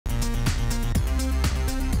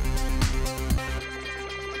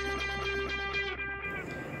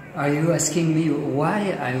Are you asking me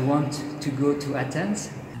why I want to go to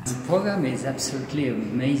Athens? The program is absolutely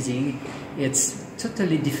amazing. It's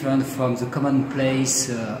totally different from the commonplace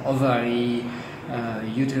ovary,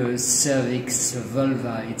 uterus, cervix,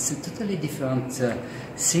 vulva. It's a totally different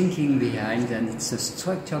thinking behind, and it's a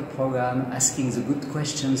structured program asking the good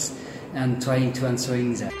questions and trying to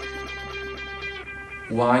answering them.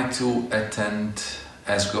 Why to attend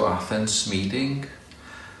ESGO Athens meeting?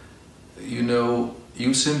 You know,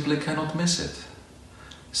 you simply cannot miss it,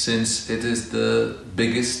 since it is the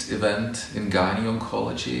biggest event in gynae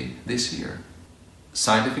oncology this year.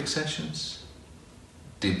 Scientific sessions,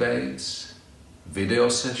 debates, video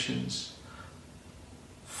sessions,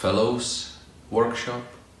 fellows workshop,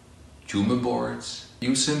 tumor boards.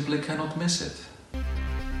 You simply cannot miss it.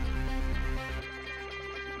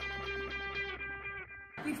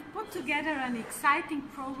 We've put together an exciting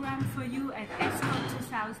program for you at ESGO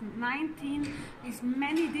 2019 with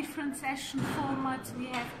many different session formats. We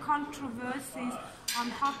have controversies on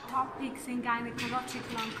hot topics in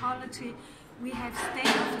gynecological oncology. We have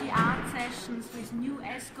state-of-the-art sessions with new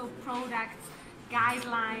ESGO products,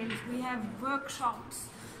 guidelines. We have workshops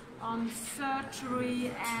on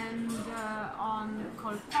surgery and on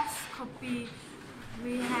colposcopy.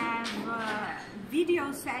 We have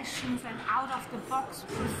video sessions and out-of-the-box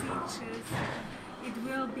procedures. It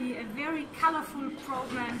will be a very colorful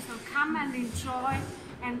program, so come and enjoy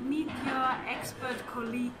and meet your expert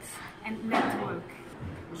colleagues and network.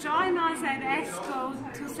 Join us at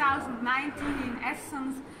ESGO 2019 in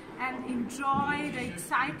Athens and enjoy the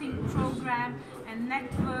exciting program and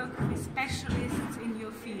network with specialists in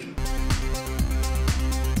your field.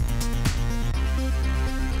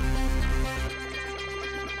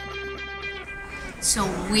 So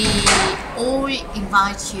we all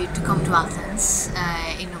invite you to come to Athens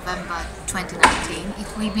in November 2019.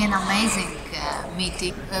 It will be an amazing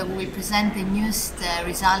meeting. We will present the newest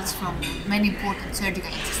results from many important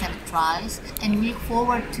surgical and systemic trials, and we look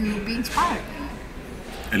forward to being inspired.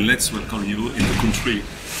 And let's welcome you in the country,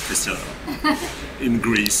 Esther, in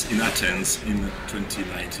Greece, in Athens, in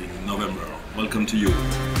 2019, November. Welcome to you.